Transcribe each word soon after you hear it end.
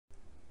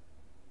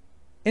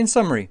In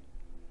summary,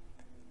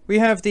 we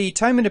have the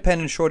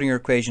time-independent Schrodinger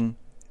equation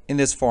in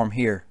this form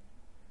here.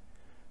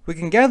 We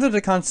can gather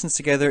the constants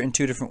together in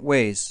two different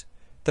ways.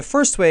 The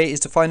first way is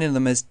defining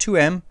them as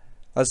 2m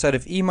outside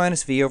of e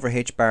minus v over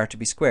h bar to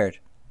be squared,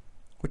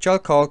 which I'll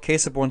call k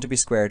sub 1 to be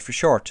squared for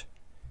short.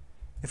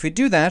 If we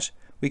do that,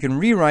 we can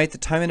rewrite the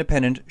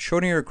time-independent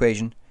Schrodinger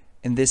equation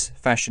in this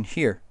fashion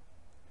here.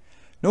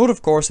 Note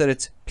of course that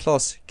it's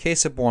plus k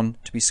sub 1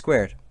 to be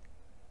squared.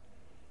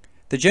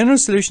 The general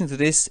solution to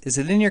this is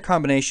a linear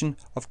combination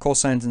of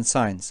cosines and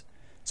sines.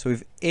 So we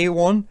have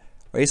a1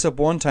 or a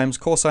sub 1 times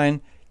cosine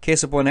k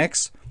sub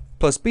 1x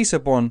plus b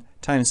sub 1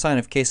 times sine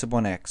of k sub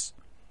 1x,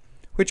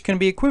 which can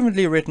be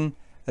equivalently written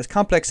as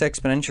complex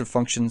exponential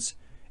functions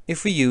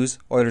if we use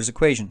Euler's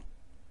equation.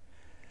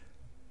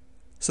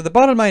 So the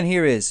bottom line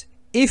here is,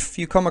 if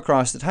you come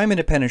across the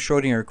time-independent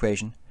Schrodinger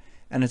equation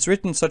and it's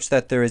written such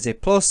that there is a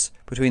plus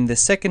between the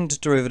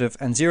second derivative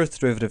and zeroth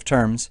derivative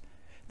terms,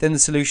 then the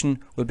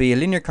solution will be a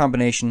linear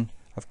combination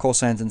of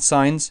cosines and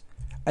sines,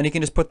 and you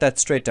can just put that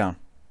straight down.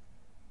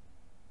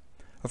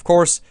 Of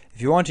course,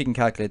 if you want, you can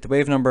calculate the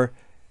wave number,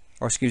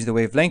 or excuse me, the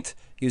wavelength,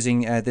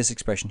 using this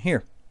expression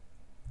here.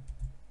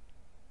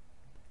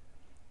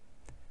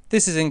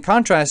 This is in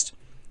contrast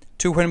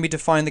to when we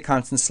define the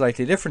constants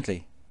slightly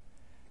differently.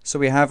 So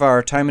we have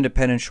our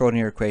time-independent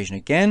Schrodinger equation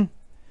again.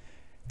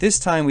 This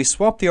time we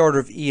swap the order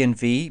of e and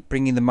v,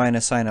 bringing the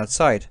minus sign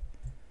outside.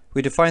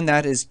 We define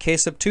that as k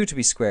sub 2 to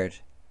be squared.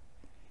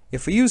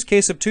 If we use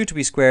k sub 2 to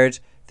be squared,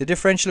 the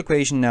differential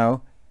equation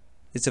now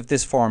is of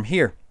this form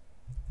here.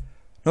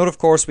 Note of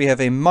course we have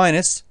a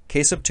minus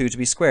k sub 2 to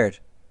be squared.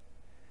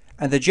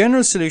 And the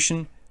general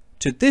solution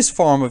to this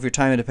form of your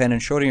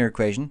time-independent Schrodinger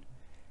equation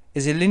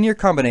is a linear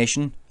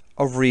combination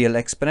of real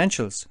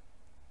exponentials.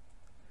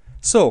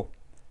 So,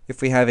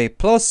 if we have a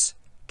plus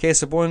k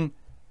sub 1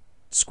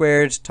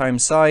 squared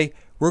times psi,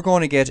 we're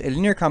going to get a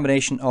linear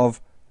combination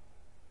of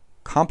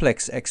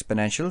complex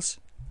exponentials.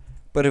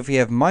 But if we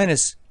have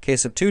minus k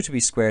sub 2 to be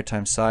squared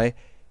times psi,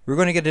 we're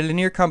going to get a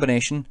linear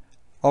combination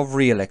of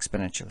real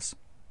exponentials.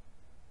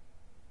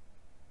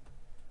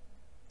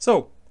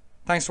 So,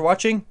 thanks for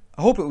watching.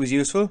 I hope it was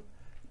useful.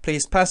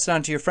 Please pass it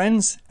on to your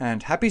friends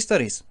and happy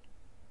studies.